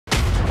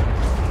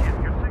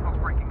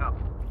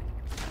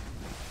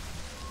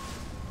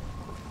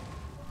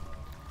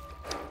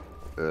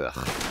Ugh.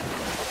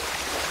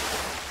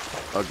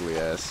 Ugly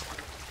ass.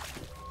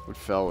 What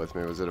fell with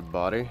me? Was it a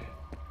body?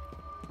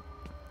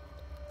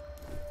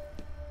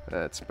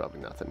 That's probably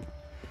nothing.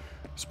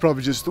 It's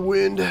probably just the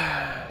wind.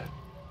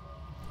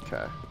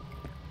 Okay.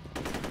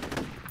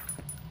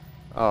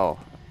 Oh.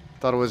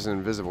 Thought it was an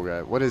invisible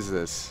guy. What is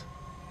this?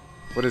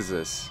 What is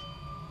this?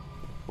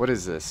 What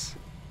is this?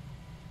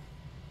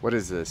 What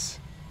is this?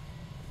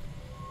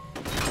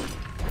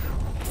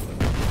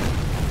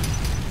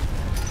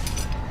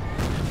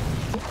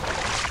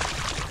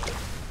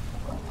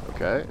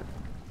 Okay.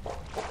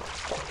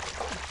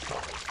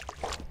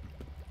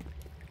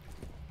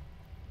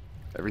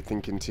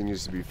 Everything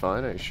continues to be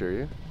fine, I assure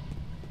you.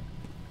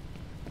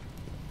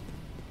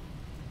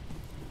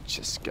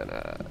 Just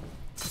gonna...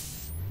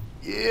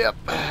 Yep.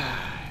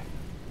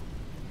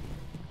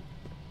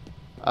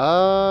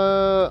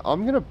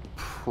 I'm gonna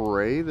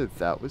pray that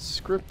that was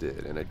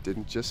scripted and I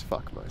didn't just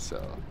fuck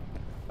myself.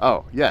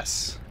 Oh,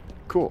 yes.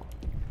 Cool.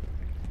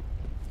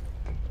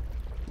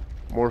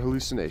 More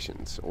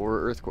hallucinations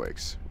or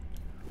earthquakes.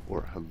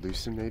 Or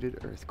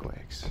hallucinated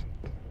earthquakes.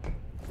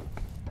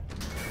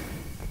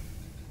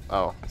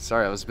 Oh,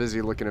 sorry, I was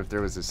busy looking if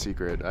there was a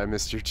secret. I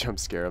missed your jump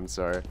scare, I'm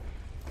sorry.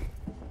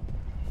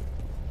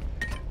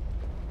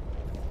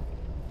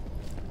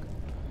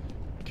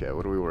 Okay,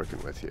 what are we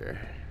working with here?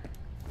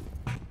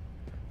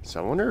 So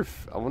I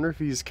wonder if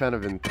he's kind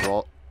of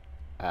enthralled.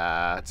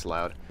 Ah, it's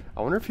loud.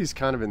 I wonder if he's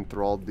kind of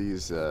enthralled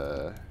these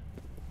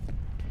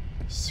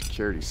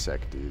security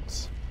sec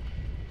dudes.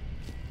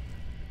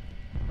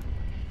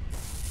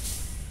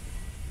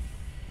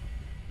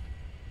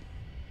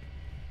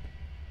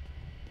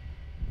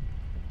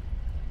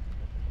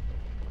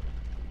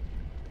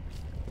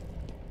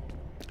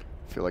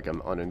 I feel like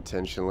I'm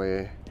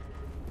unintentionally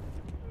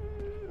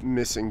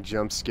missing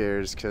jump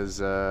scares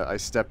because I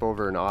step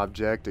over an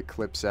object, it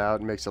clips out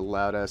and makes a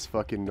loud ass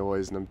fucking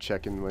noise, and I'm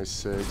checking my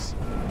SIGs.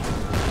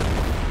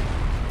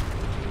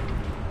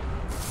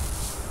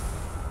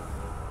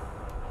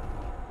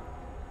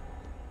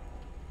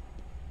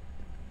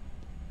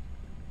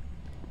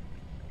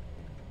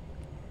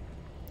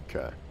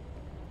 Okay.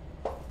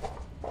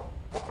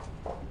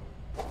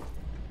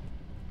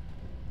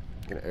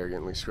 Gonna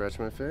arrogantly scratch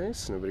my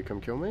face. Nobody come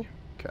kill me.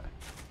 Okay.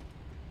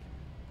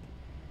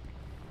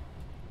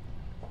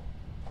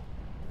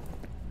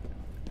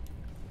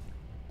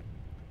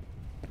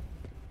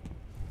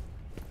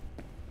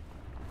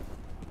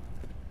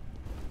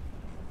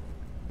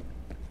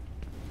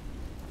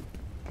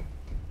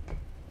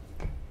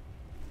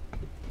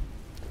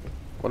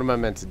 What am I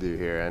meant to do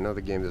here? I know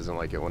the game doesn't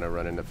like it when I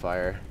run into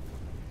fire.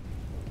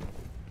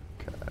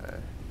 Okay.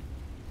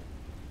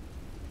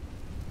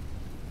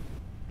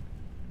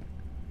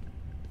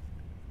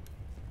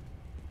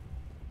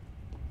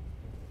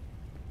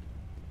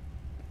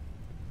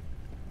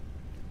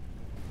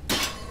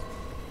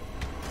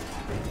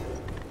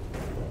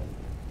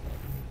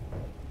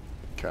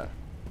 Okay.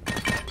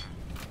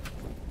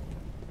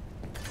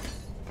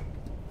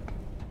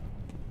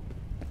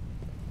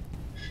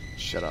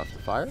 Shut off the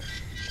fire.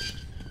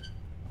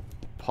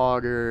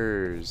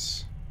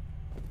 Poggers.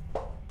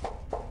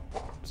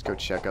 Let's go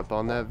check up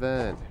on that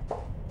vent.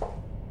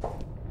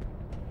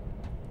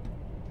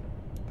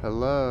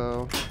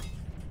 Hello.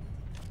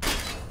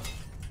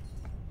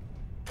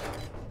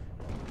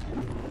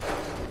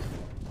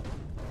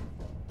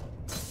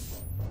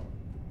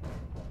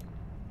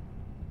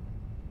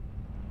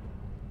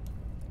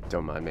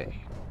 Don't mind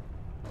me.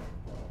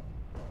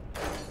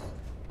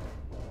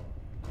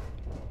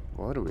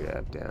 What do we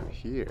have down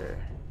here?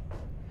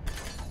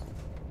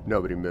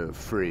 Nobody move.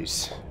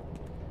 Freeze.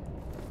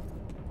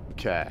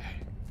 Okay.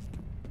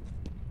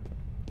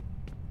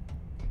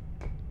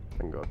 I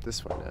can go up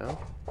this way now.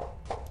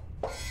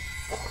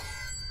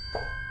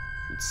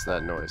 What's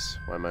that noise?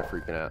 Why am I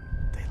freaking out?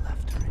 They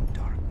left her in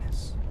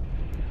darkness.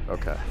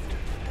 Okay. They left her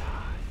to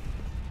die.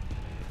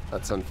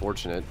 That's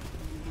unfortunate.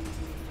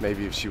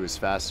 Maybe if she was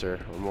faster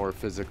or more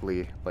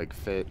physically, like,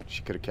 fit,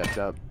 she could have kept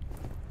up.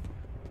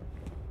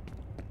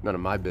 None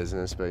of my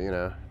business, but, you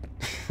know.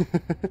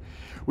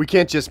 We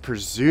can't just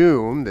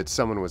presume that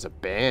someone was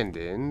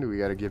abandoned. We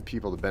gotta give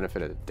people the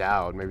benefit of the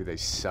doubt. Maybe they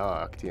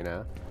sucked, you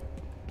know?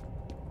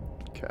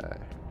 Okay.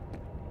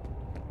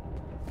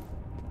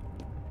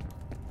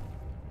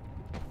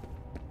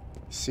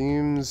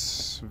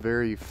 Seems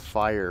very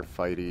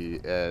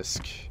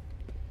firefighty-esque,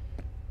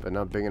 but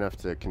not big enough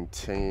to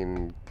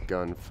contain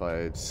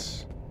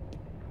gunfights.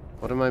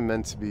 What am I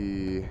meant to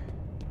be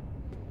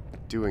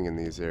doing in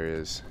these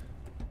areas?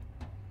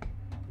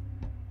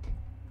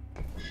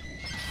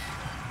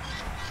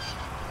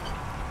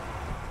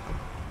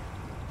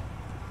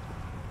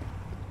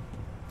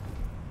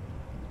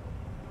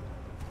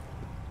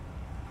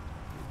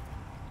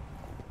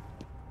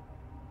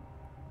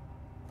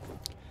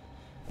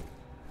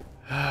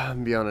 I'm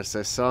gonna be honest,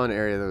 I saw an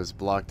area that was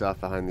blocked off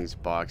behind these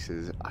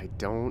boxes. I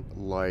don't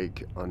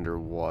like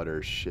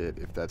underwater shit,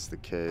 if that's the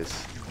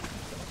case.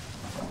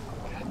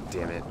 God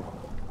damn it.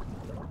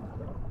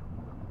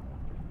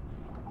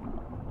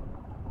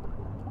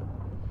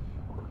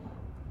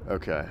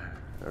 Okay.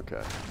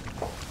 Okay.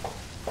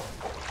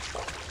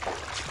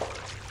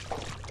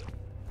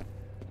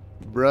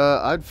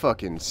 Bruh, I'd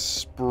fucking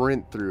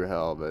sprint through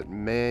hell, but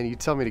man, you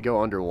tell me to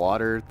go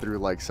underwater through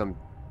like some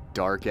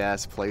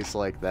dark-ass place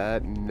like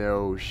that?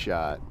 No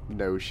shot.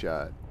 No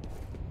shot.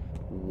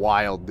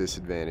 Wild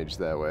disadvantage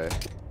that way.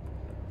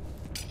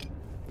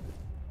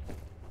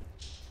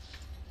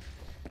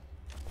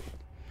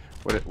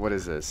 What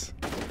is this?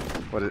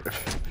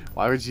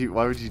 Why would you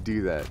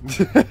do that?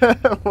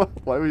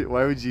 why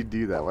would you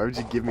do that? Why would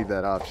you give me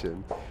that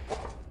option?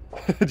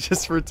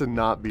 Just for it to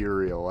not be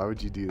real. Why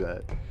would you do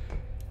that?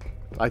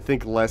 I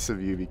think less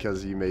of you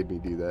because you made me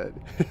do that.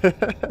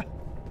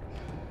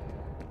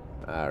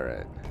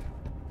 Alright.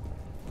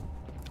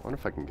 I wonder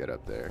if I can get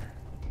up there.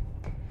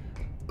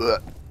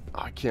 Ugh.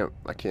 I can't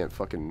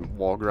fucking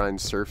wall grind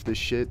surf this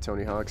shit,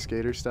 Tony Hawk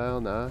skater style,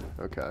 nah?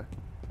 Okay.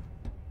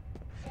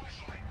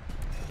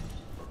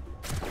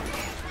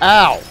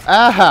 Ow!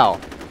 Ow!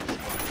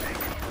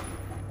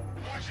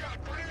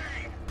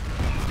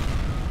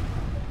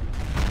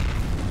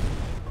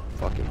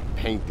 Fucking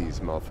paint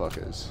these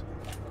motherfuckers.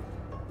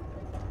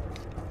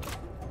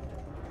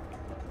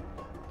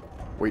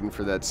 Waiting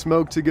for that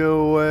smoke to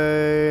go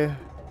away.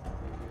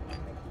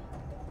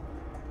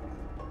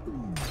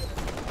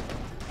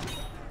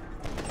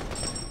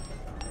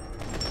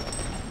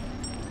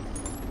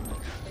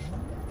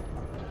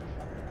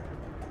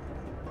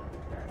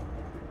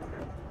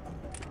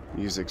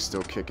 Music's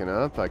still kicking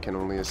up. I can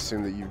only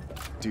assume that you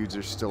dudes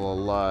are still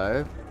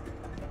alive.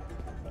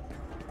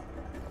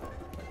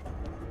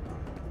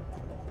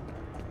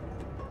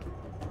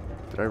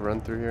 Did I run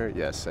through here?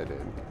 Yes, I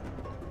did.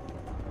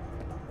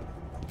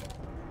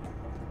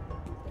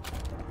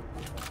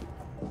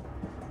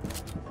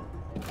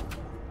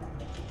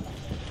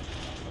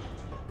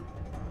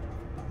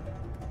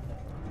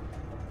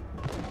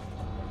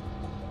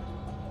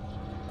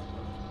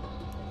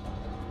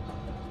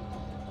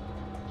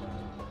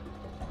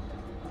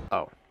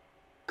 Oh,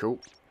 cool.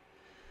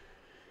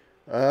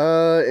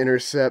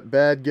 Intercept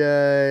bad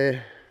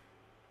guy.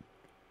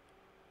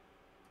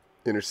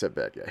 Intercept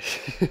bad guy.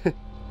 Son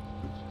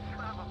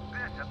of a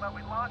bitch, I thought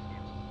we lost you.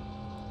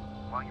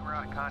 While you were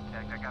out of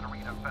contact, I got a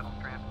read on Fennel's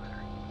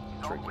transmitter.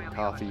 He's all the way on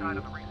the other side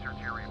of the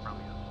research area from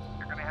you.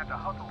 You're gonna have to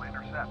hustle to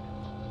intercept.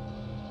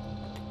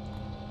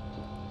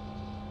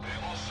 They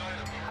lost sight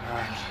of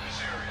movement in this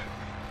area.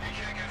 He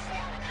can't get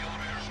forward with the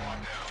elevators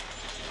locked down.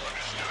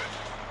 Understood.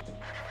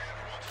 Your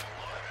commander wants him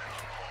live and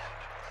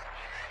unharmed.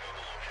 He may know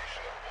the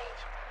location of the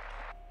vault.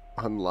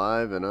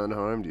 Unlive and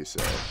unharmed, you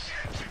say?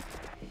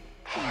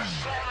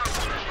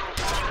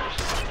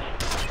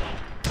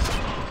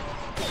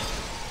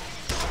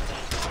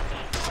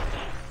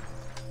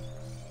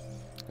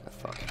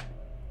 Fuck.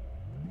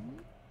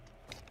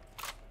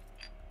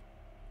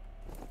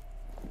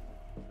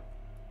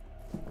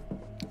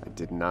 I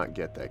did not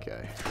get that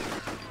guy.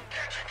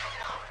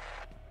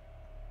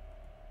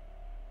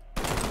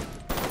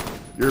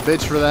 You're a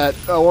bitch for that.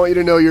 I want you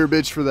to know you're a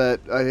bitch for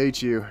that. I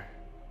hate you.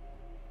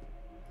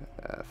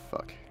 Ah,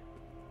 fuck.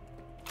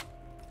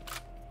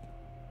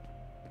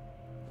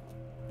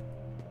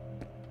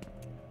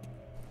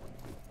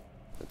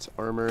 That's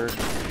armor.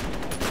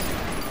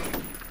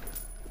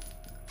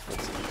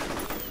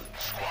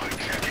 Squad,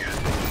 check in.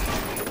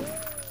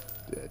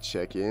 Yeah,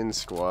 check in,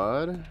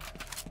 squad.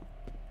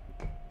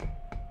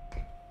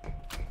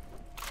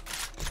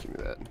 Give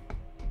me that.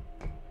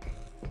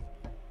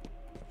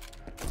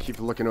 Keep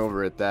looking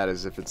over at that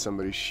as if it's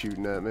somebody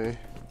shooting at me.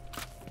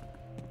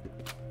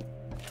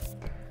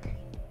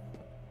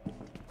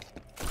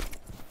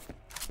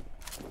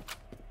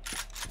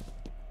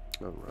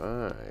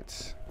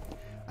 Alright.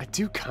 I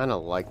do kind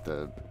of like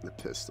the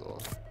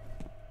pistol.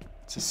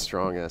 It's a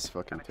strong ass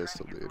fucking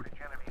pistol, dude.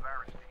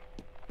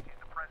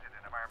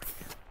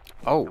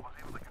 Oh.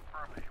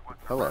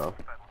 Hello.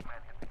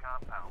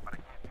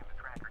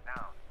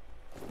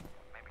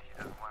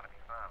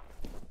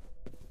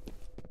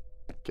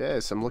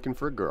 Guess I'm looking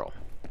for a girl.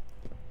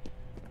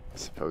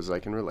 Suppose I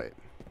can relate.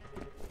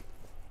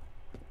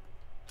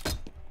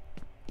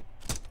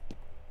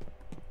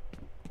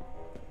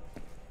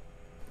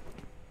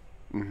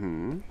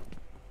 Mm-hmm.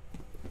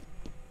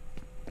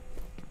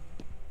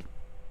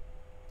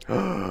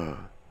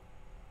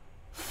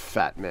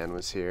 Fat man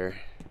was here.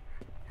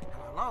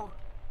 Hello?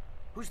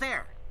 Who's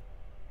there?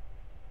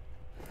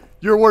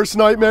 Your worst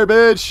nightmare,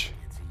 bitch!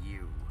 It's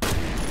you.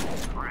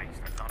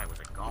 Christ, I thought I was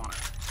a goner.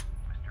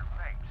 Mr.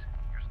 Mapes,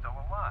 you're still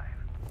alive.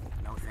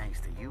 No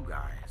thanks to you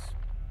guys.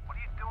 What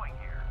are you doing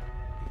here?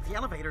 The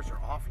elevators are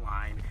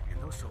offline,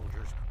 and those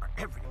soldiers are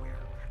everywhere.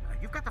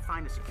 You've got to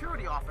find a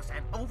security office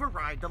and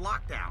override the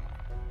lockdown.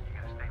 You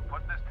gonna stay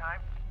put this time?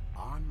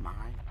 On my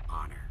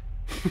honor.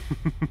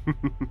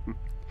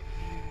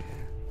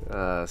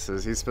 So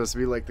is he supposed to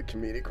be like the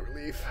comedic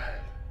relief?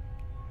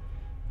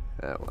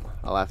 Well,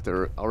 I'll have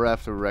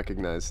to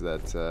recognize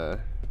that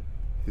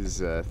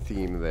his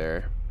theme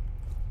there.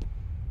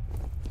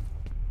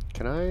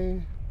 Can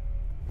I?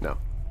 No.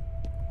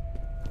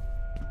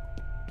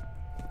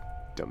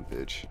 Dumb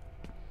bitch.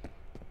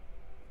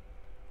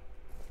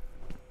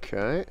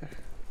 Okay.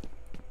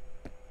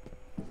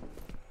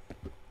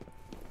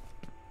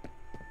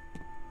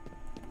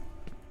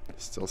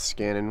 Still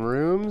scanning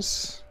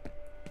rooms.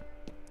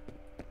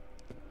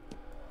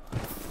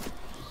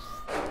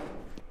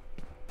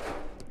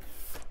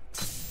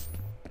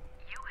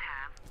 You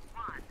have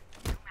one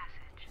new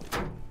message.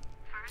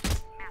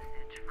 First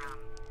message from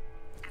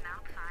an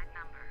outside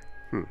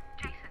number.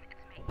 Jason, it's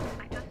me.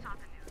 I just saw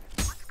the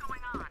news. What's going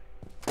on?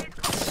 Please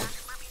call me back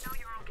and let me know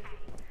you're okay.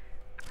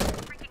 I'm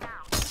freaking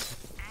out.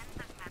 End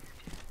of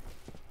messages.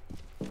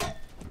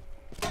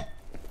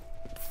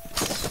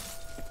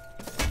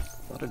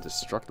 A lot of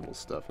destructible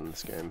stuff in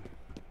this game.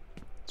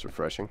 It's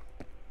refreshing.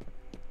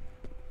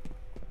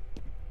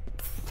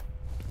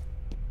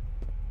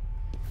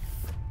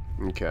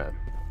 Okay.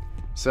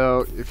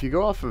 So, if you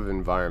go off of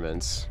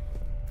environments...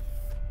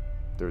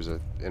 There's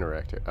a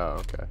interact here. Oh,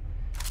 okay.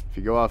 If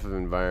you go off of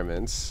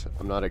environments,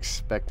 I'm not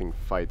expecting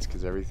fights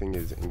because everything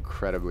is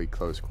incredibly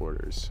close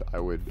quarters.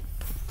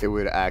 It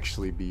would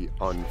actually be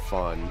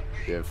unfun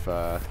if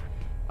I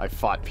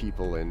fought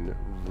people in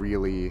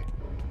really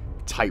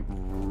tight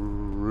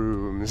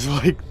rooms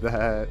like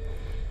that.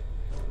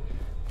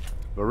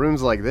 But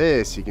rooms like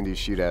this, you can do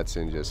shootouts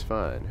in just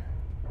fine.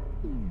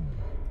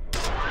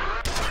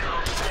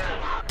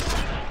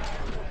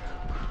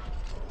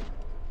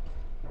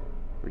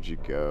 Where'd you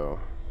go?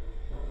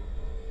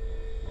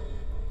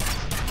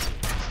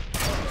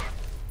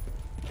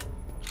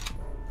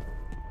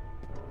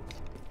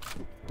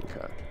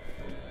 Okay.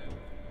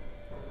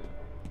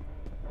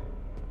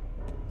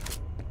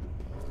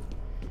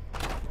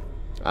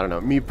 I don't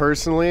know. Me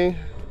personally,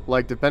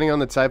 like, depending on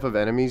the type of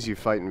enemies you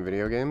fight in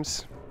video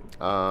games,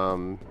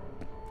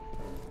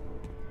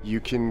 you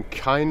can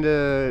kind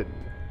of...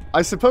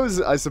 I suppose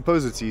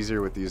it's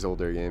easier with these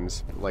older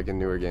games. Like, in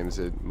newer games,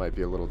 it might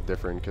be a little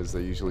different because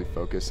they usually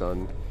focus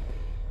on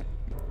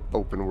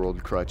open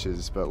world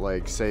crutches. But,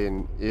 like, say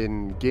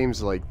in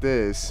games like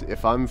this,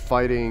 if I'm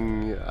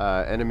fighting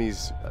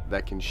enemies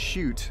that can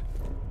shoot,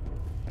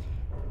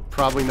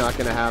 probably not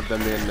going to have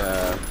them in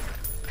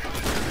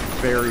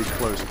very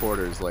close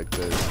quarters like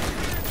this.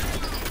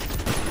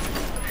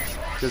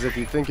 Because if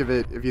you think of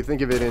it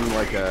in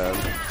like a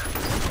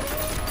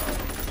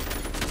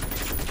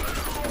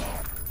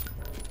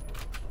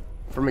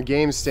from a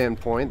game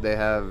standpoint, they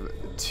have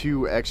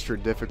 2 extra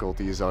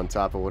difficulties on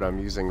top of what I'm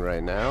using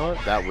right now.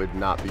 That would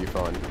not be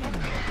fun.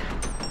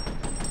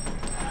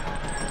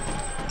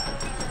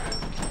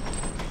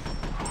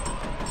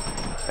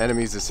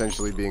 Enemies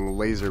essentially being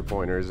laser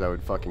pointers, I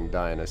would fucking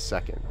die in a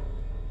second.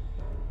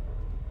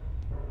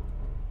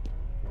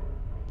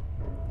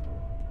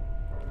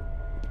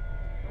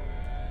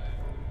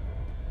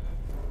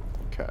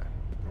 Okay.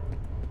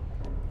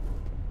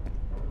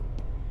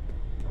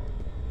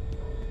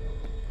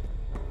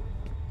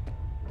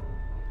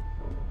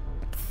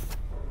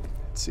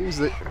 Seems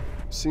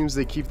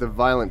they keep the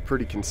violence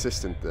pretty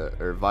consistent.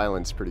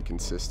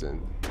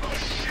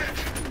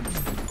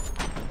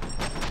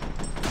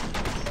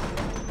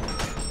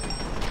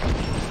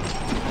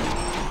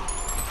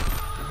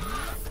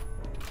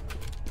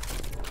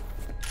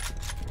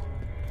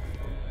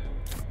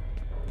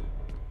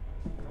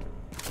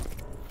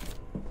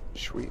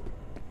 Sweet.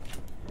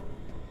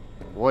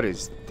 What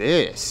is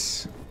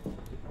this?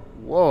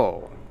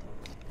 Whoa.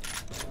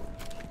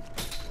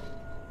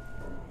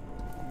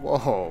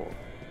 Whoa.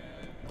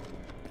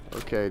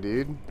 Okay,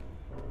 dude.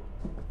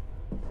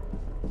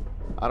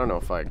 I don't know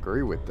if I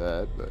agree with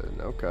that, but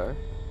okay.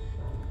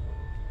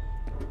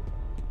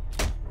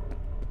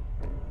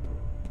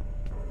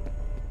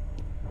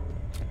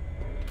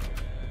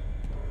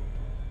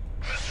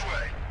 This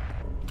way.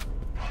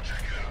 I'll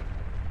check it out.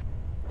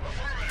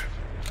 Affirmative.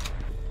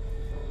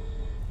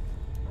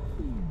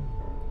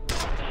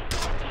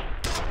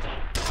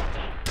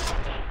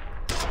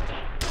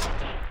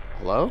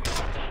 Hello?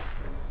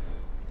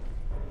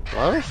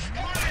 Hello?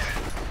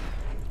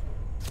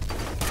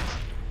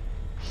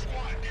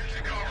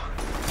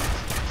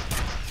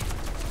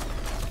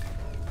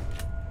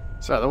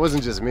 Sorry, that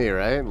wasn't just me,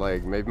 right?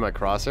 Like, maybe my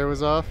crosshair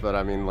was off, but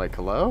I mean, like,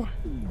 hello?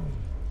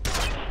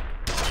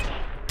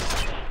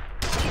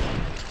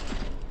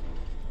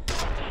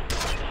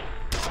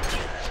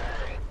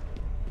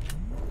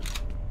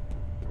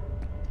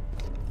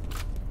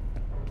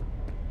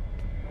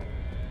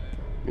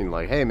 I mean,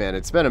 like, hey man,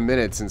 it's been a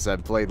minute since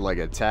I've played like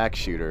a tac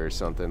shooter or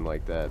something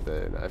like that,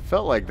 but I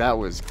felt like that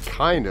was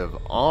kind of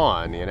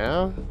on, you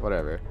know?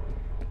 Whatever.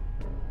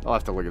 I'll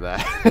have to look at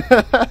that.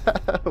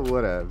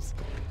 Whatevs.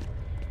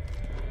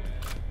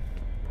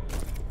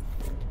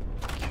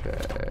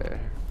 Okay.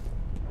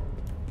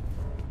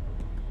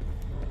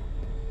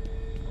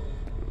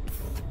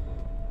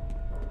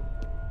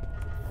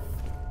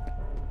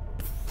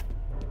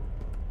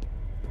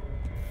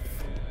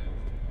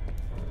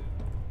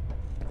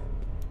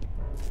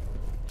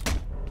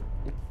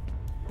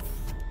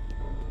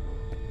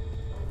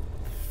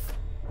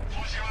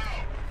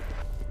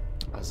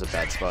 That's a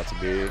bad spot to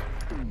be.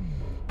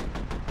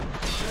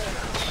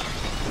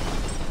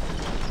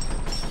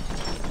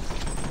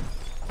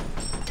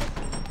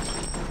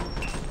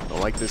 I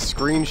like this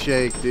screen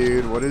shake,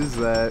 dude. What is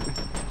that?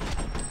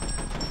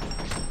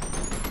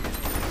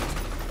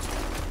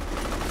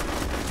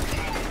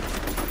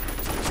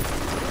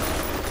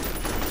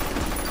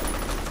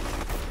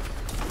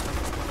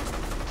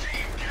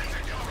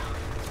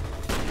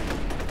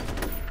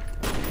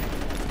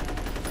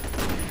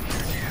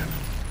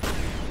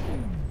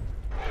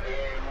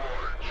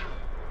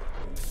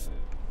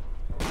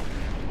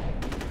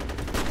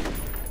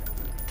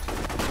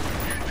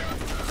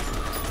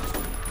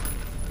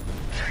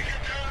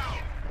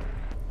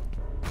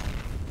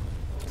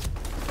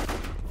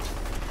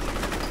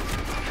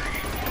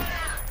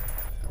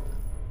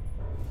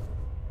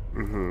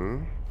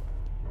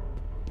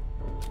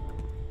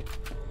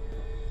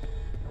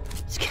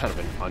 kind of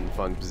an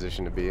unfun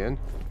position to be in.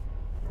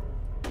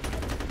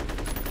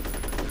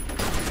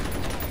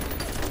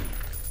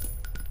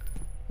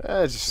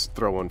 Just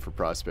throw one for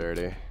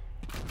prosperity.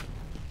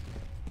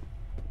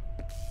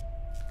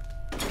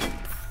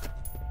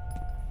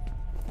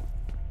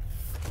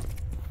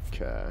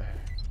 Okay.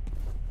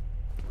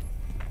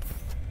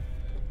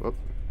 Whoop.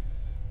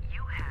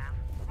 You have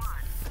one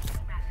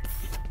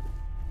message.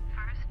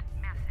 First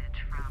message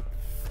from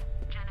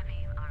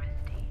Genevieve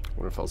Aristide.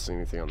 Wonder if I'll see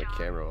anything on the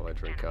camera while I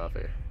drink coffee.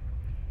 It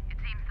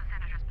seems the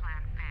senator's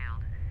plan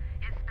failed.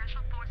 His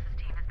special forces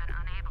team has been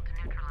unable to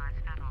neutralize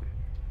Fettel.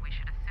 We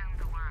should assume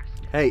the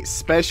worst. Hey,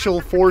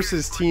 special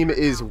forces team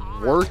is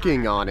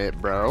working on it,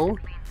 bro.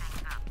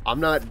 I'm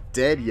not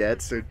dead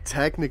yet, so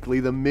technically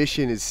the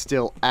mission is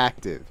still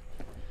active.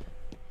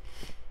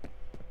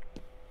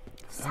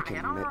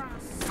 Fucking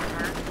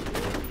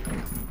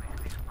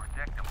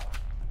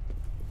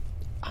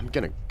I'm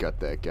gonna gut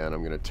that guy and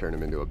I'm gonna turn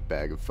him into a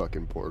bag of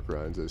fucking pork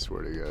rinds, I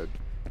swear to God.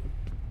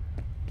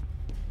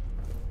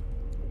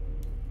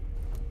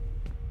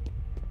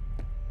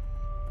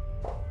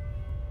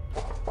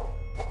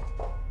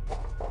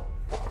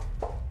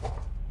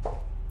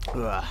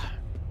 Ugh.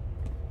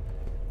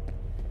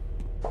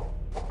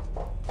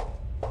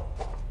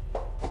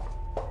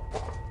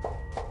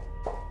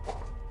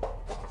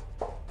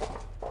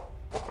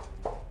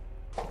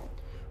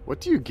 What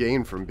do you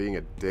gain from being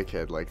a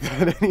dickhead like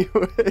that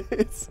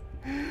anyways?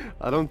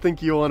 I don't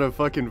think you want to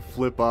fucking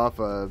flip off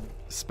a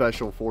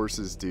special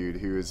forces dude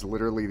who is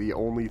literally the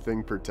only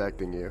thing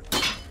protecting you.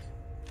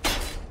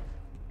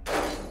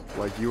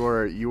 Like you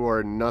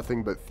are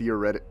nothing but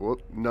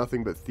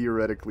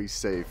theoretically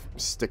safe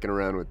sticking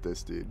around with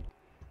this dude.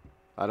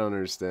 I don't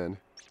understand.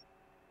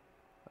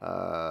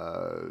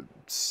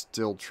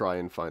 Still try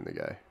and find the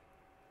guy.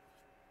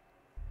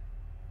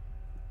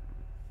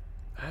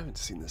 I haven't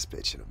seen this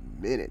bitch in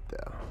a minute,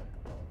 though.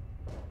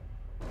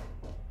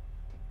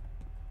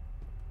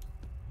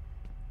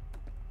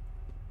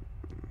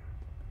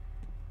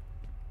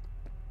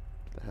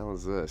 The hell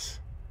is this?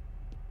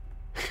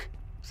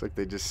 Looks like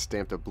they just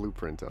stamped a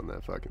blueprint on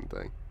that fucking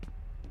thing.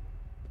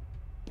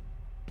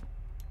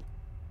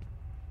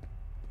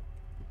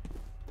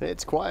 Hey,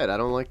 it's quiet. I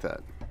don't like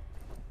that.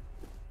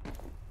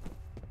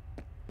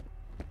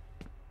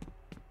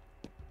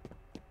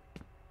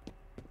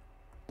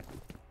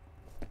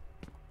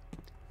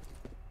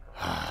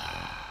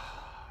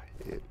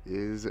 It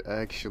is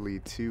actually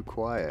too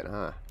quiet,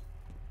 huh?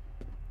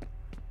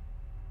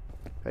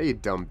 Hey, you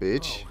dumb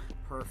bitch. Oh,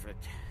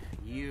 perfect.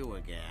 You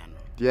again.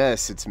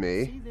 Yes, it's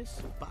me. See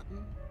this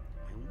button?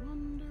 I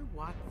wonder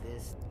what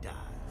this does.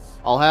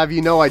 I'll have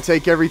you know I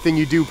take everything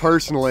you do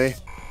personally.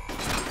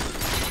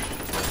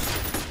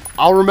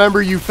 I'll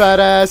remember you, fat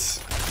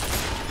ass.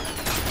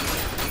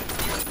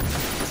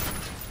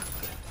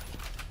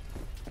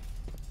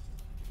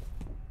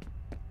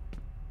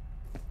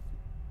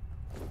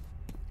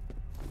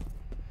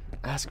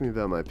 Ask me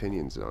about my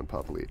opinions on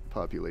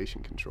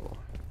population control.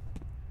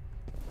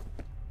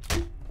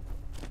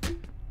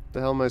 The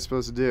hell am I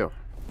supposed to do?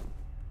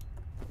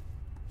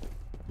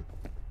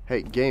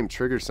 Hey, game,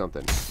 trigger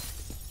something.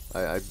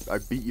 I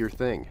beat your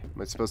thing.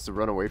 Am I supposed to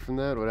run away from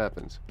that? What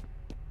happens?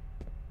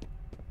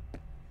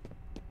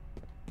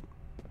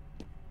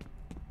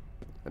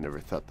 I never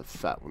thought the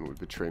fat one would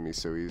betray me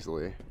so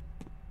easily.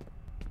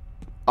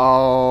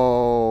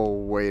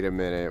 Oh, wait a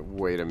minute,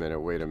 wait a minute,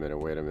 wait a minute,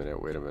 wait a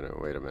minute, wait a minute,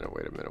 wait a minute,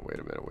 wait a minute, wait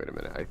a minute, wait a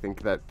minute. I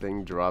think that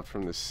thing dropped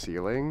from the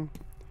ceiling,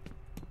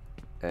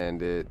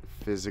 and it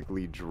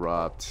physically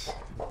dropped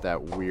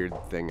that weird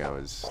thing I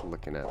was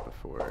looking at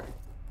before.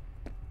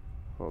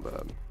 Hold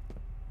up.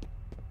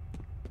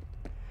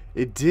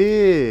 It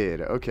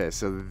did! Okay,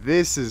 so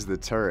this is the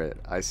turret.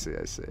 I see,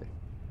 I see.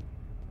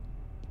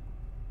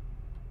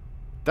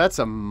 That's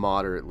a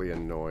moderately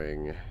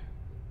annoying...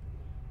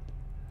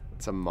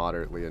 It's a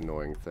moderately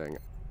annoying thing.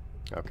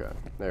 Okay,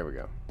 there we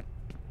go.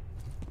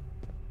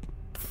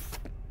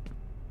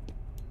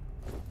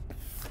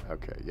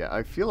 Okay, yeah,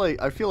 I feel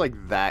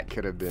like that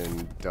could have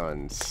been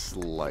done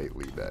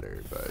slightly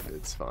better, but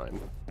it's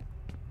fine.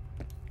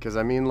 Because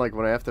I mean, like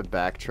when I have to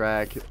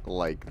backtrack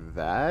like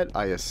that,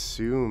 I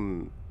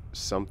assume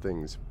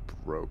something's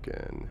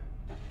broken.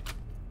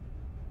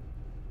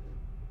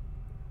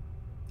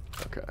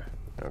 Okay,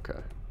 okay.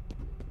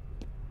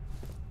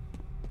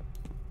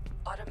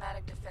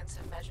 Automatic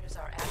defensive measures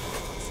are active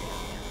in this area.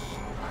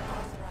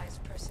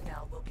 Unauthorized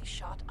personnel will be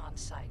shot on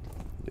site.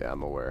 Yeah,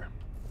 I'm aware.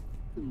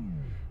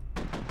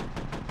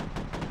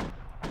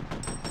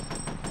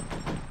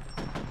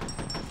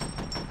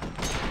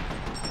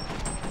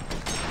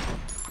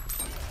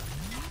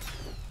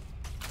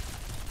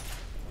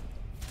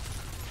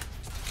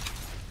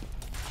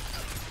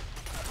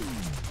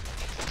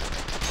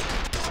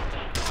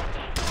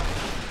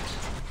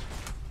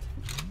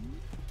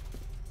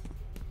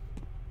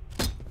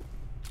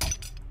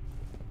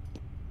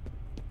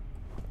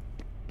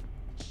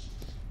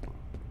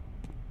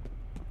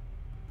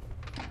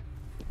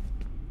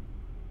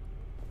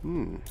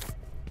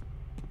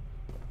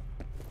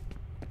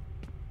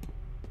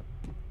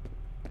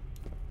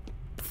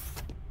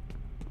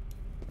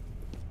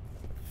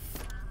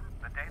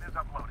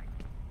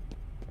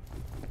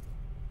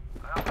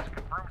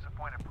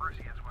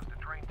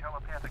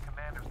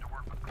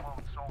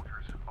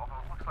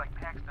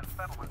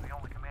 Fennel was the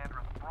only commander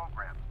in the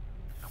program.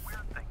 The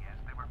weird thing is,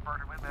 they refer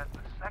to him as the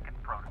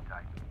second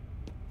prototype.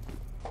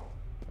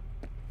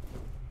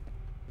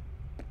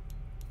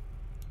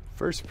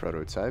 First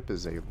prototype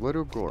is a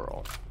little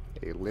girl.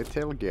 A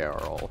little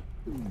girl.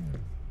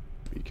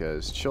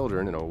 Because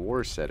children in a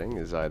war setting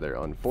is either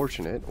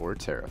unfortunate or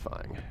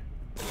terrifying.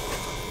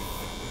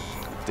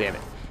 Damn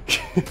it.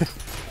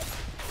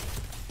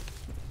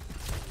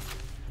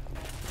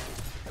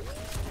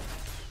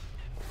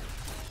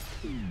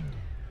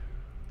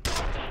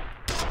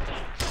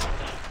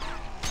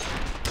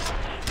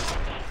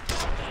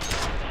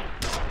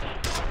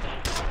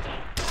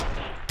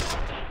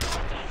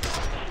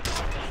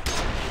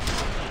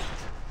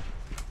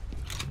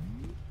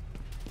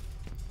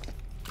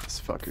 This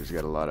fucker's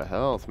got a lot of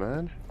health,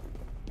 man.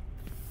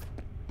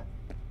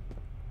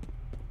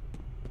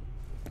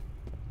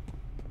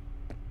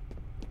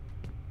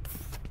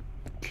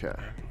 Okay.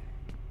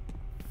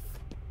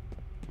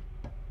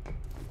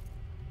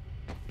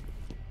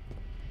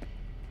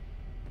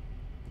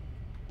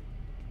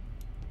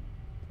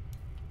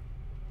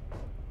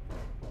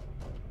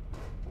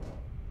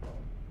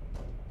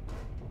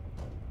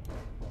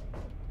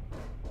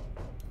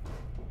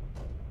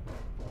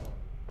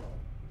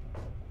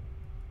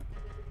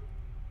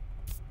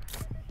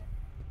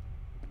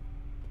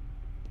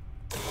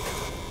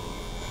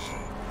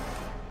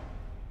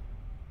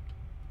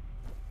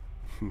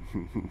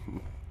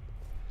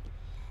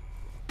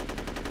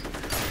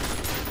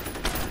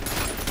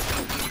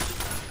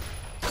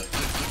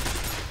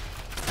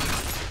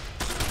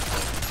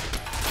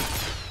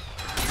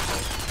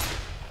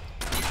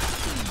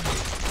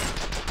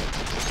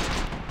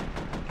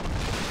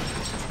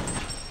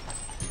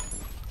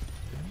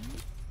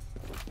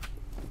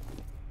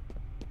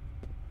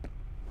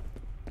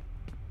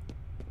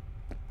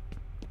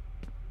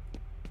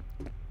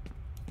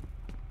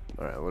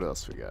 Alright, what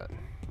else we got?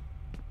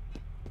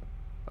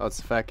 Oh, it's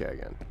the fat guy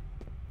again.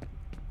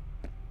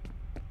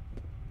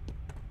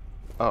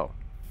 Oh.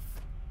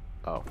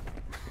 Oh.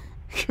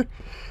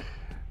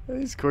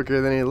 He's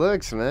quicker than he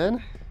looks,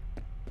 man.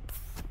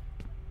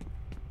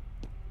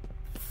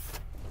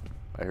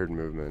 I heard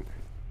movement.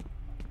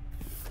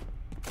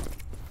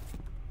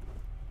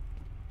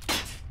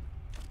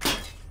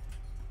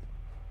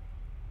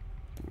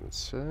 Give me a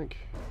sec.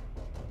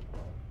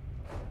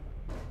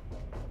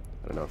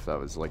 I don't know if that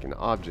was like an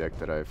object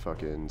that I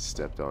fucking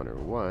stepped on or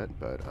what,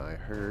 but I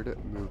heard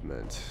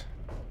movement.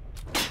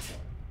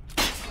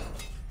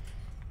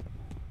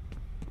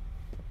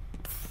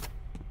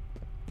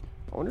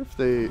 I wonder if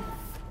they...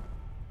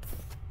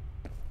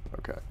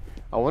 Okay.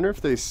 I wonder if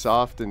they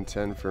soft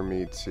intend for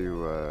me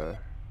to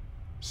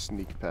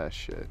sneak past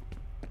shit.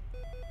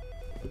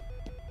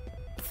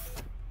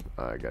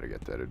 I gotta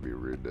get that. It'd be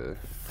rude to...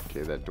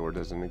 Okay, that door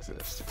doesn't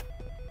exist.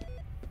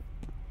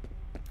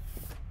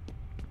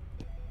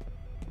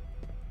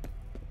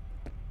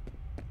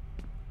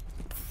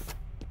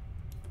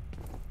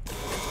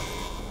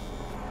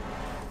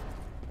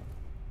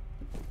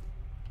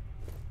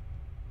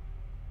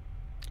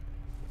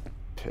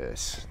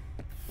 Piss.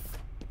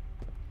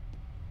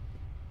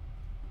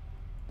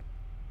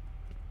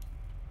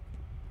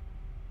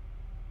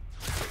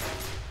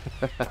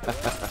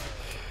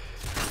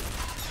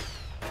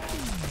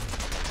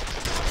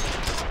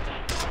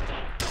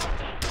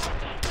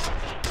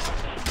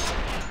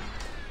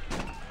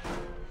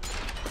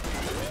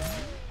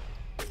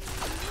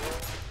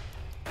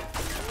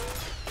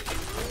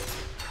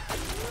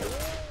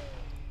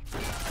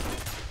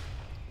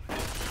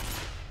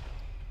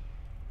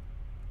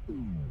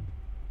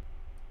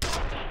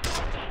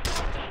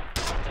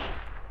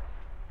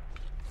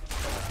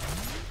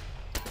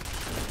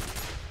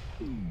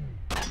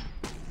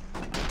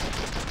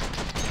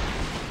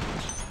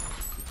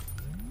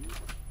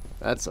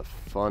 That's a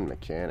fun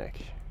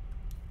mechanic.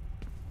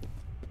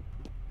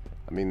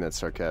 I mean that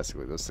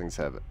sarcastically. Those things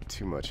have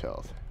too much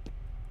health.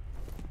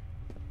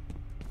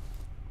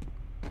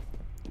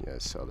 Yeah, I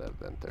saw that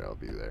vent there. I'll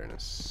be there in a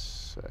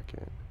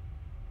second.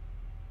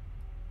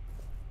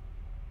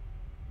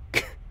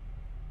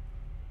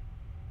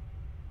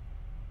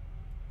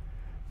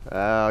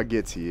 I'll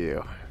get to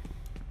you.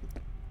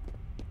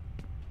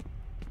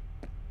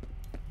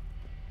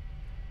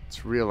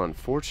 It's real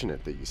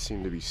unfortunate that you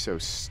seem to be so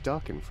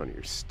stuck in front of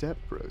your step,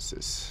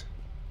 Brosis.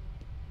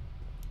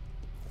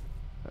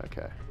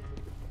 Okay.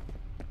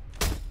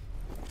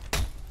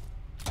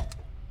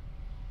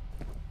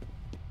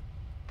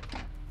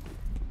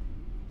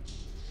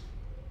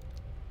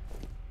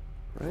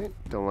 Right,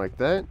 don't like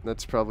that.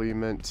 That's probably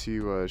meant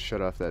to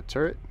shut off that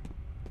turret,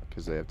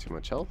 because they have too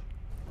much health.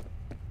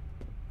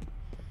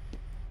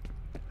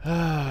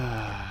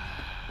 I've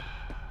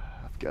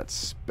got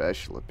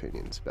special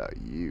opinions about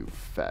you,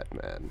 fat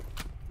man.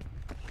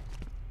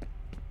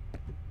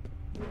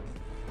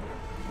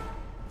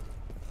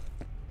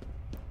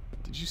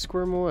 Did you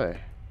squirm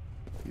away?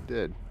 You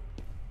did.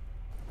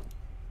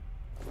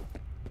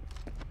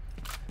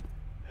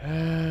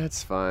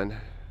 It's fine.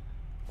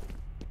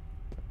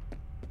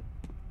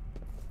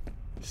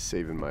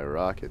 Saving my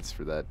rockets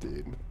for that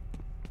dude.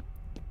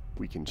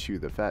 we can chew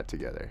the fat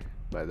together.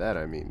 By that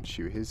I mean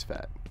chew his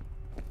fat.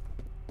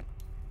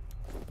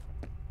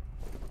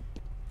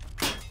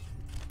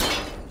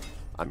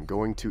 I'm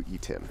going to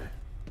eat him.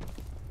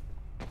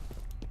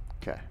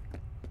 Okay.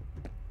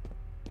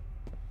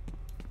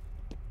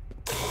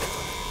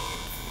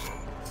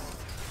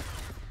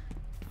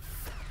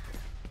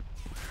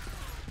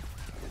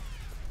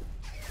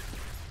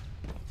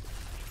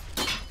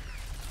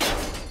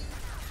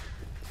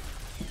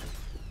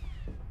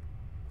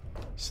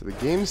 So the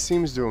game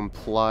seems to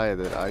imply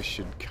that I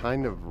should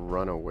kind of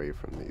run away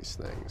from these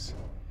things.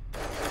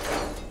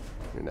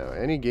 You know,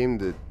 any game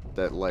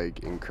that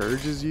like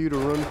encourages you to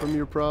run from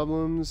your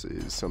problems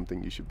is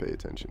something you should pay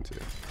attention to.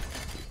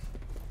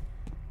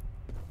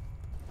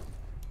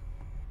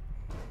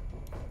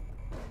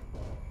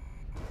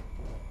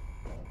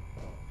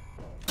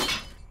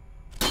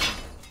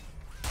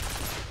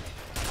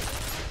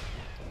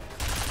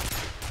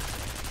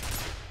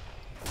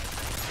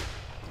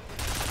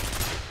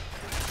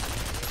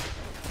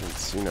 Haven't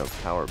seen a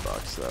power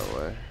box that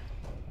way.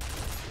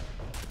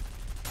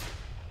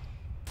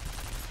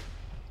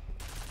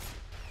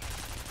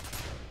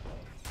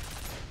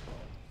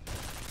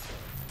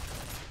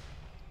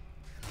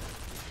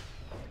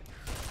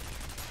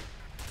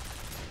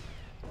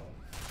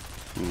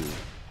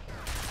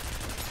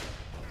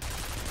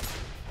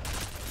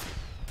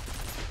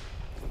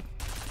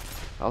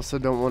 I also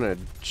don't want to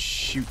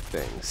shoot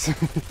things.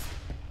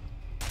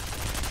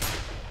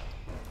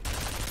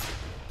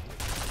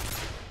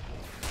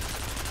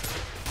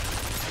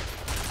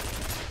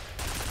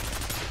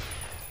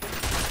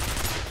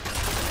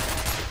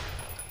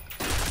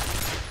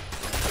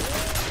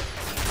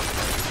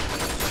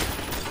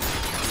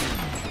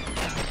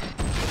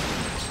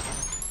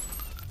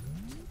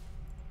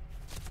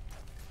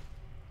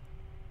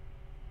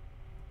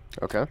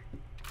 Okay.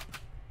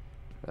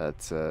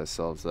 That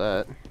solves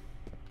that.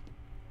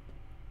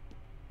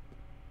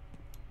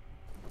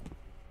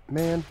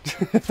 Man.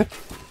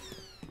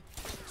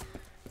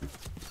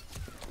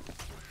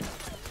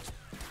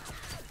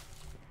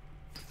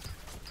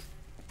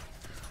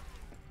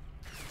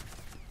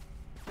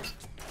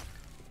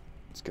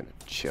 Just gonna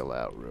chill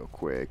out real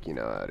quick, you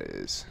know how it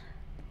is.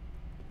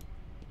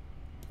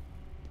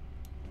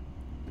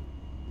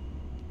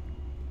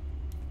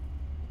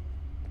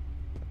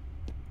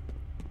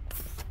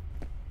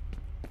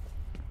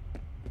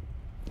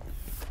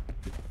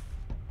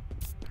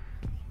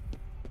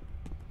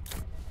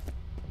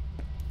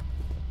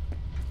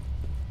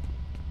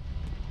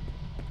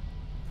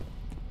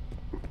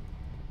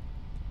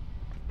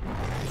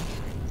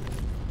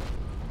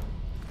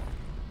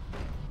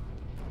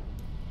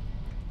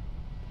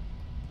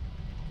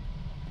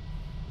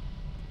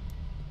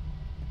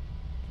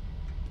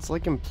 It's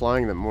like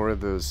implying that more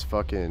of those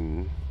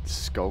fucking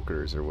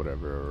skulkers or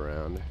whatever are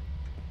around.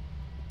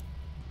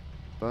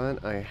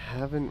 But I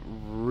haven't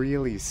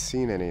really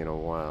seen any in a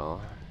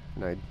while.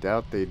 And I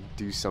doubt they'd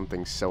do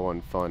something so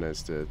unfun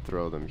as to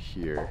throw them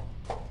here.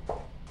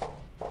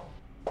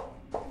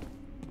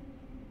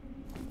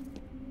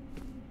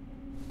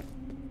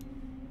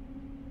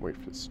 Wait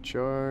for this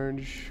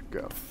charge.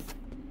 Go.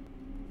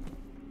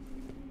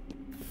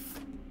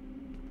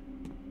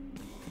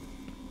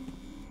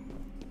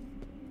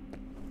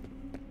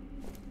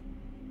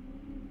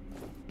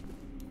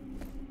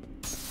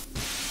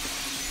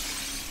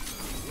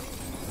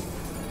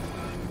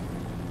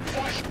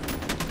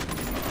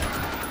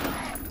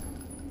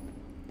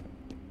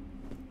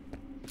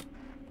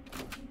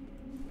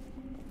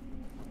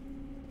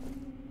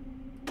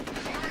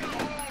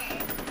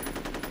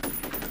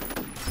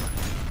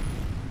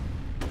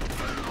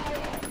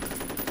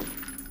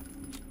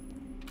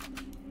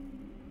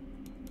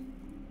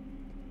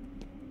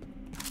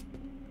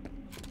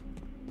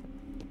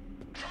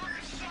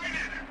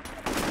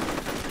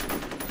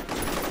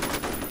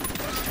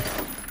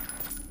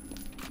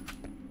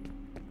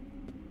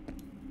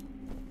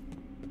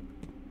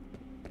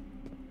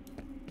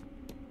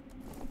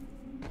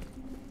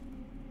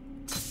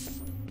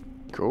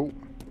 Cool.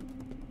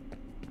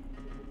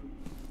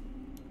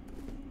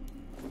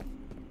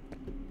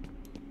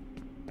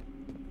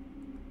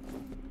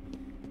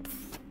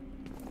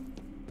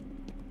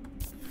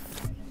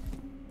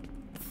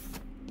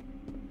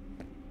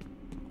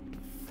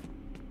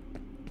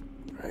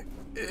 Right,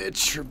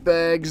 it's your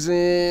bags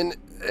in.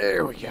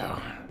 There we go.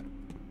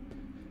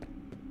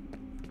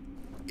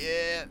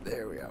 Yeah,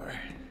 there we are.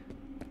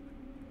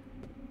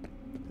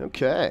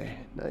 Okay,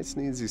 nice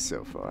and easy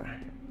so far.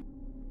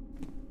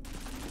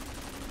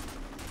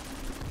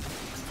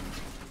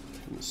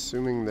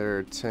 Assuming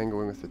they're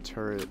tangling with the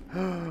turret.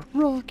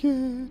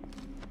 Rocket!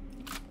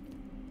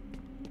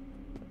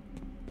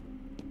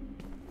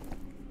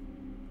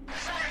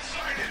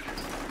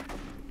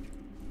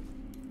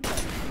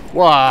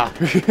 Wow!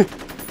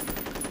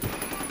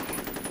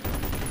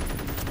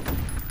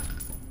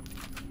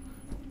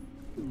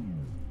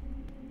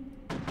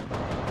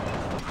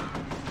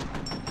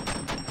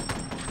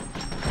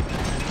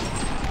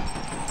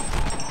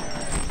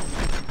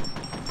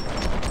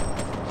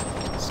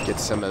 Get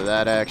some of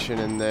that action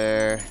in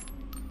there.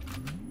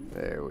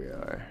 There we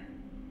are.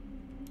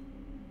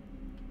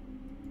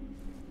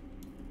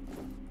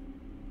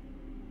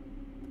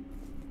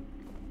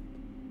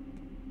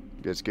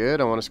 Gets good.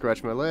 I want to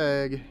scratch my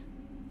leg.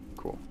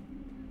 Cool.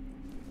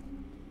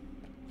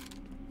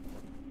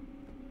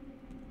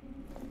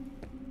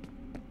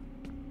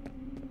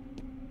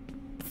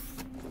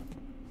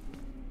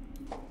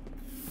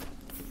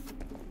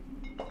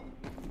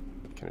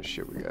 What kind of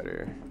shit we got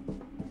here?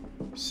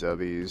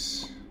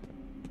 Subbies.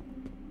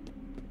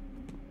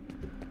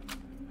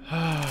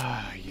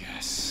 Ah,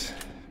 yes.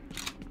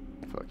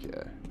 Fuck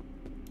yeah.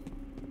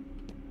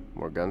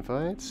 More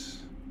gunfights?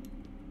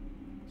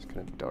 It's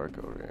kind of dark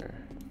over here.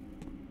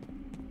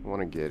 I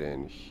want to get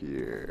in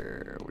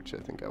here, which I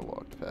think I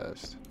walked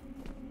past.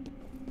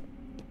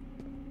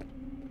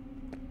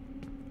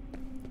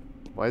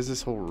 Why is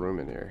this whole room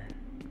in here?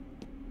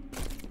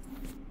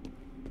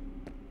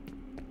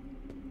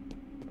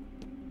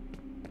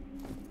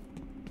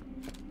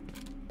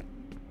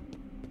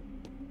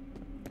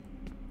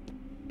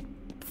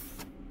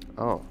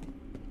 Oh.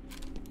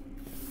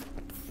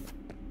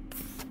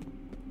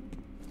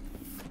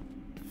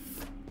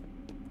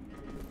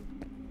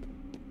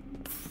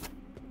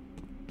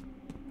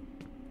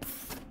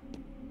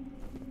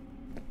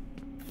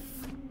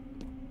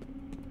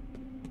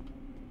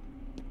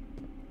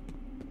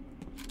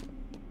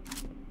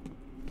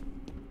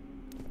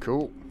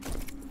 Cool.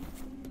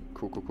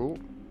 Cool, cool, cool.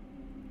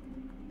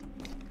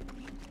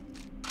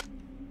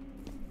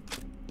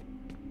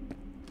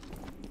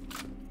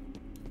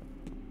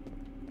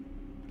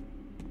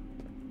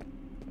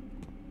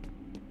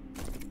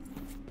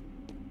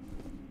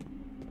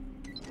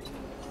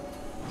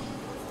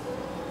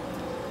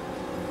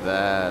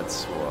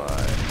 That's why.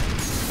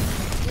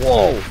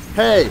 Whoa!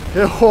 Hey!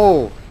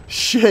 Oh!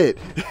 Shit!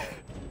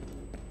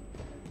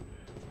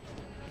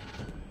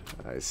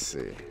 I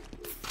see.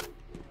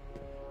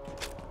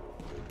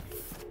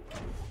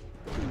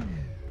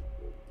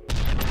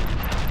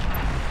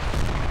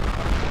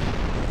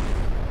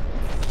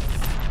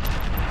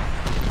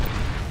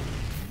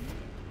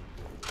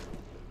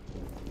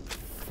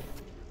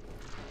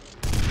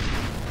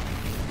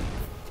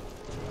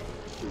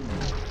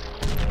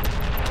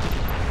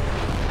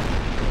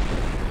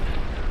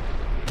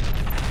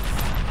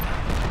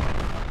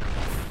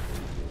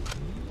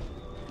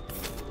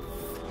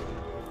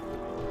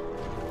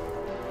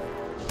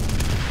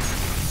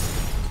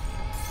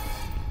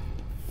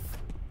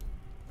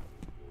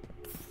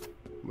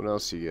 What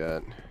else you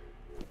got?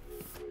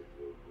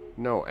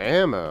 No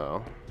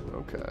ammo?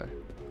 Okay.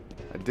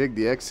 I dig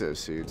the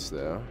exosuits,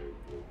 though.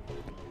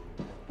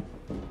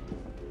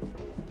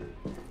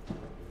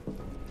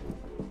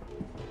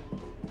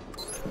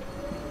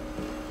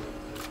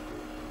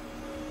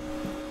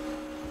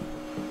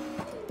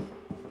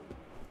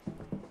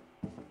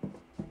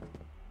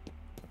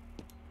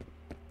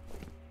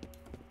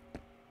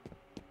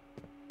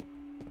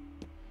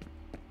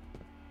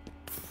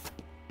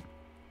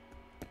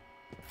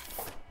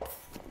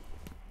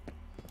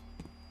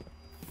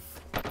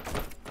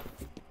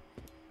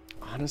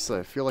 Honestly,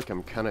 I feel like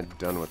I'm kind of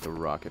done with the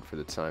rocket for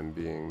the time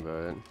being,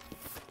 but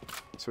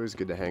it's always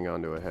good to hang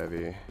on to a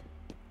heavy,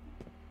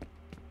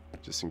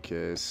 just in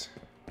case.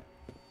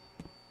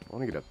 I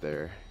want to get up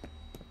there.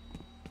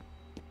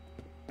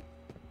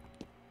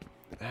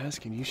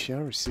 Ask and you shall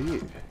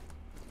receive.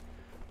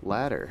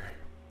 Ladder.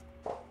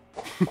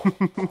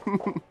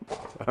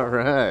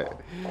 Alright.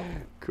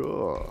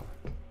 Cool.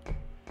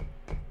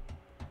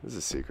 This is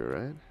a secret,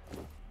 right?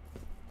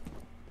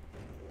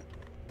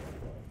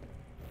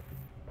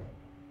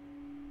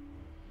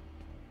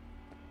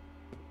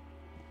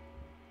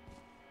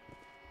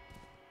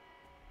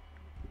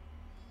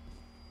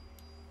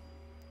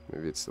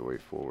 Maybe it's the way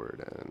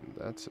forward, and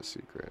that's a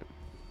secret.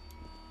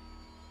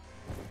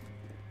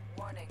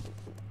 Warning.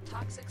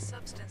 Toxic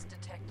substance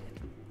detected.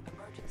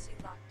 Emergency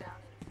lockdown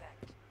in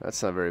effect.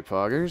 That's not very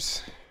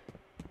poggers.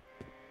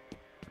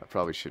 I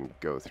probably shouldn't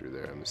go through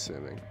there, I'm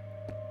assuming.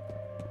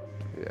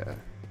 Yeah.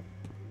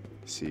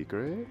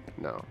 Secret?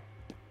 No.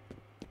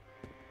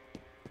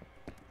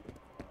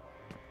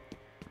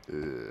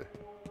 Ugh.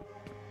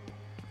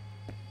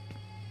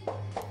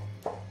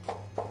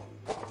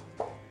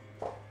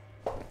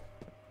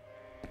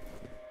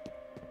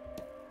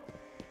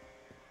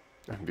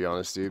 To be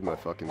honest, dude, my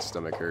fucking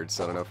stomach hurts.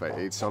 I don't know if I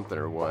ate something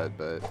or what,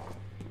 but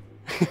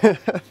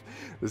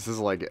this is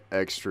like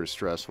extra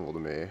stressful to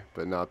me,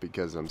 but not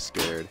because I'm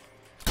scared.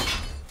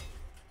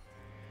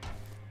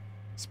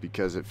 It's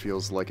because it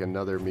feels like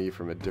another me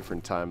from a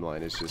different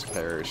timeline has just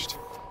perished,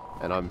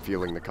 and I'm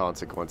feeling the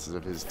consequences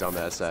of his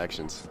dumbass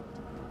actions.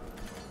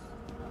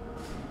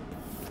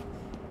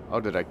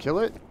 Oh, did I kill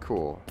it?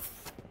 Cool.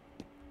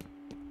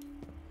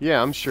 Yeah,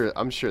 I'm sure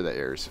the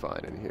air's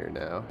fine in here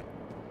now.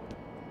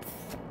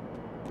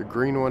 The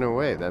green went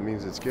away. That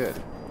means it's good.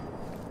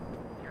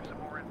 Here's some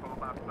more info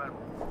about Federal.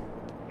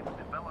 It was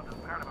developed as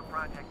part of a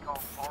project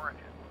called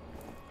Origin.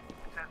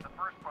 It says the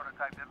first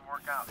prototype didn't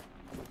work out.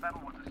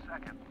 Federal was the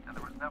second, and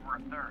there was never a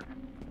third.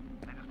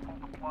 They just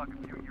pulled the plug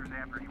a few years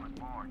after he was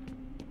born.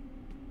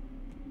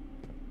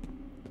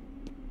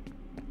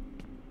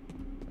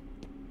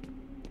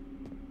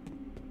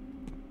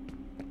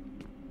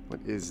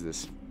 is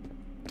this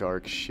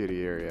dark,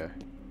 shitty area?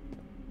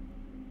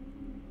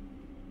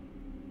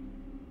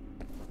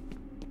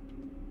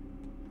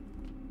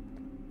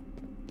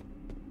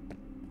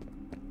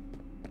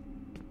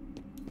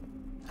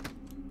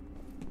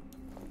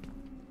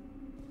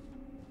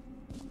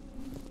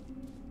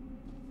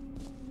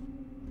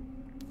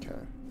 Okay.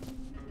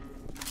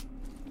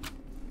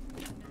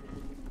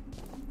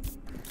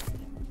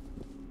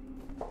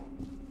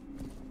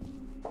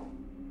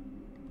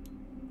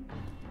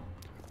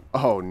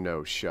 Oh,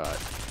 no shot.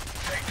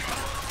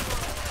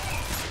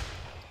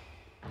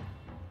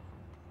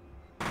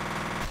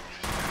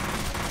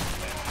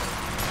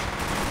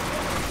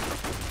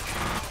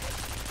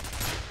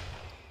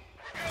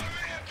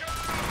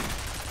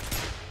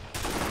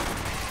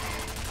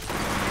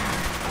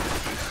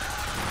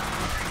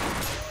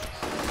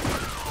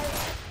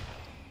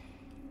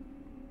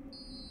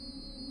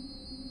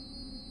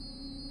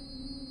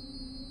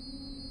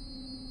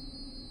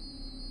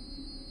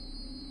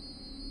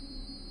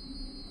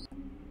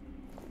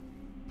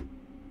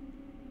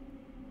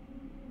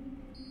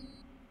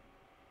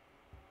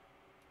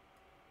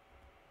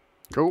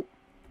 Cool.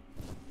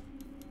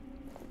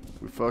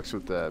 We fucks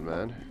with that,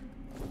 man.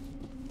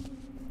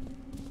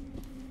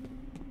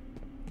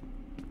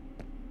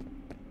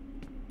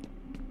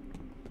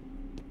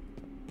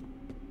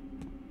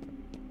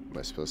 Am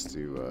I supposed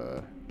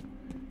to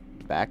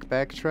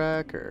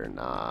backtrack or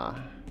nah?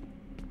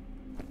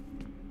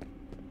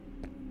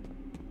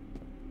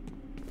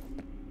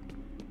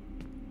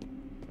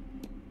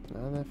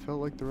 No, that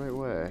felt like the right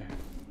way.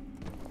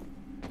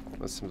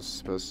 Unless I'm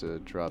supposed to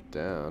drop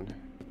down.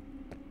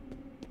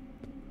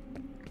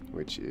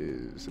 Which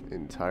is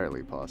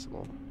entirely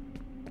possible.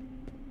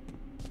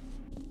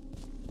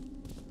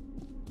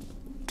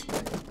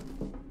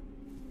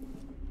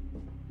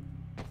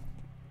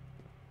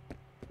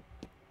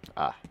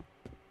 Ah.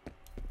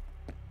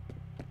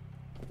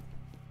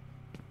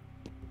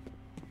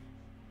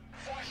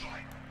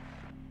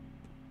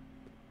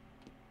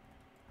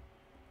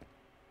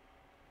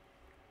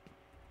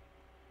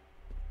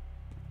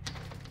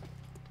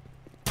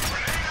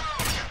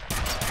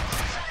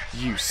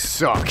 You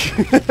suck.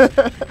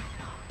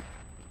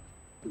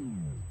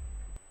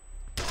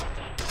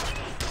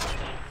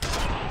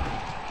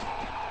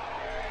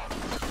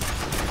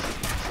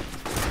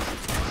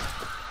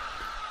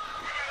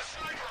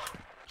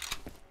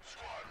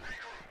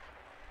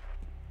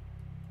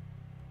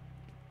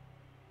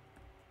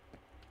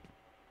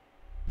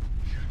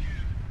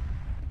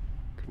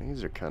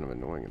 Grenades are kind of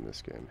annoying in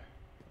this game.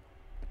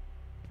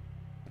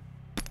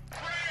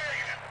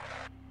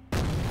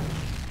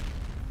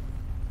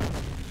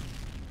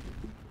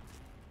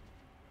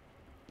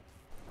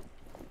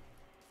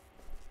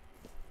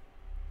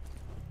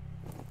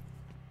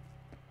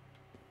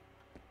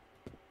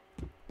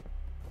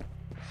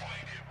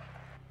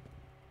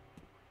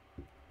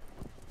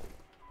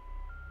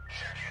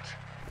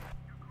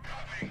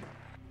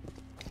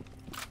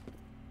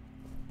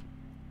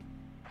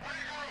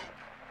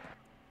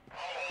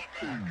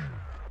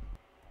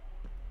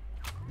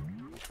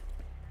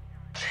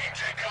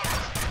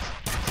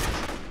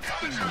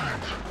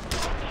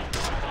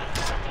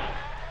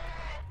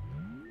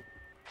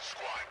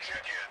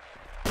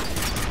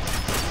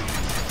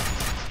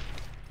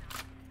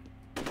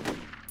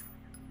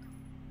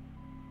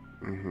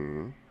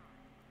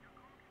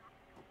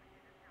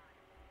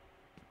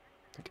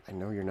 I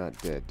know you're not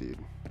dead, dude.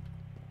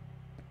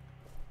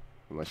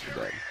 Unless you're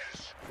dead.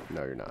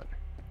 No, you're not.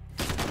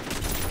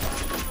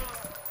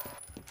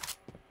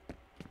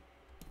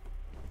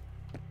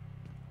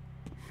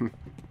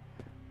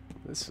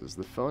 This is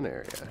the fun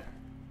area,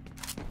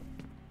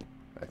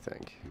 I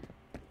think.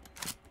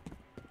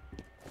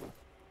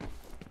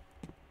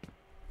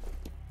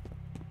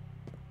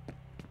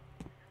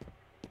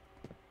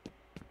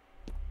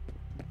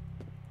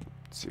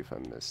 Let's see if I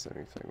missed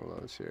anything while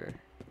I was here.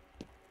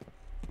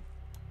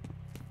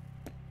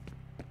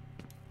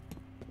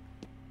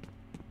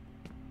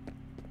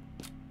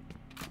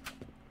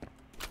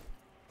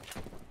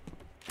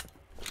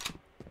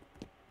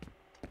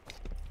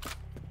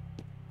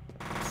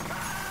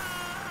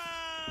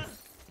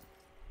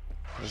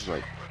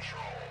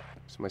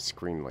 Is my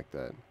screen like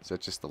that? Is that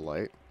just the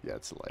light? Yeah,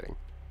 it's the lighting.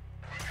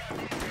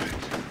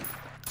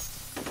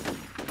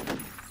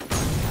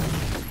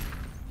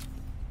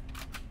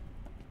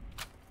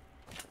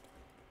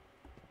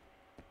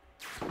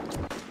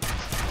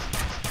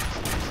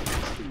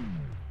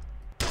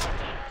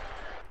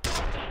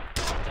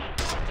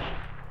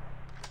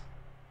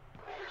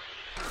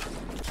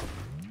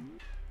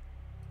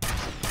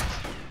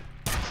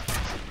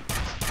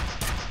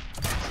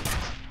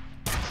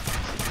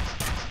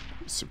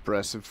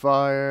 Suppressive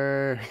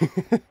fire.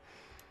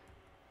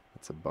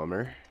 That's a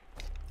bummer.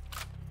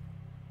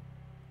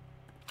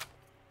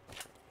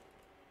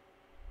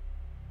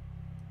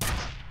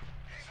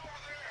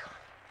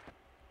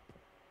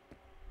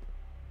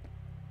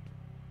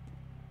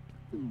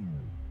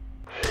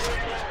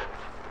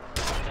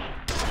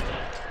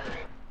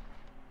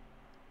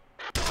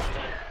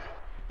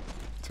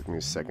 Took me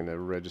a second to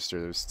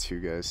register those two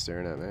guys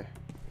staring at me.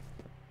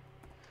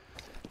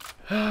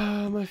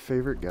 Ah, my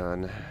favorite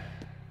gun.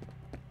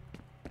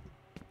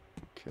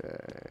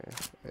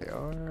 Okay,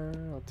 AR,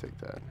 I'll take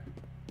that.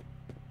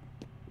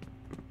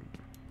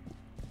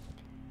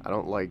 I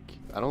don't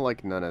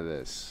like none of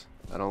this.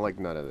 I don't like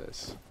none of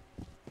this.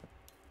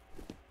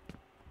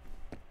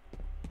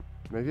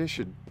 Maybe I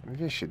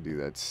should do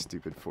that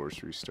stupid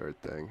force restart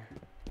thing.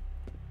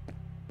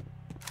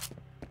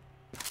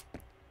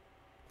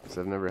 'Cause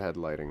I've never had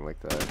lighting like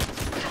that.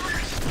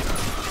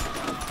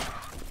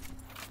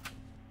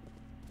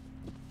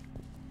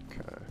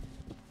 Okay.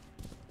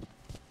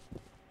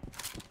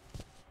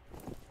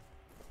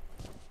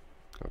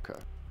 Okay.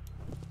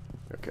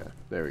 Okay.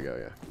 There we go,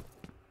 yeah.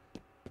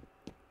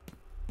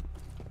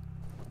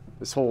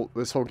 This whole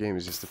game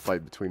is just a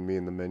fight between me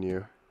and the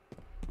menu.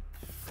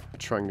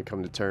 Trying to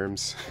come to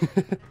terms.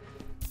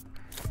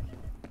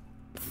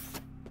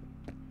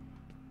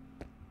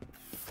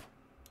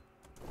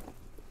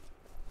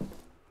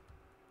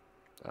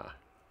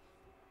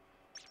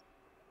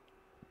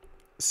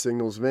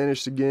 Signals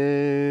vanished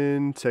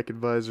again. Tech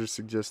advisor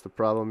suggests the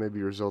problem may be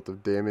a result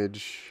of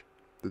damage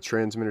the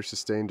transmitter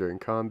sustained during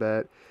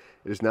combat.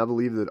 It is now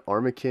believed that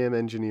Armacam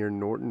engineer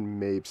Norton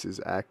Mapes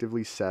is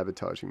actively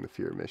sabotaging the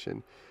Fear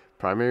mission.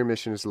 Primary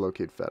mission is to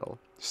locate Fettel.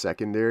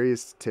 Secondary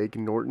is to take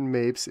Norton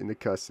Mapes into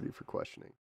custody for questioning.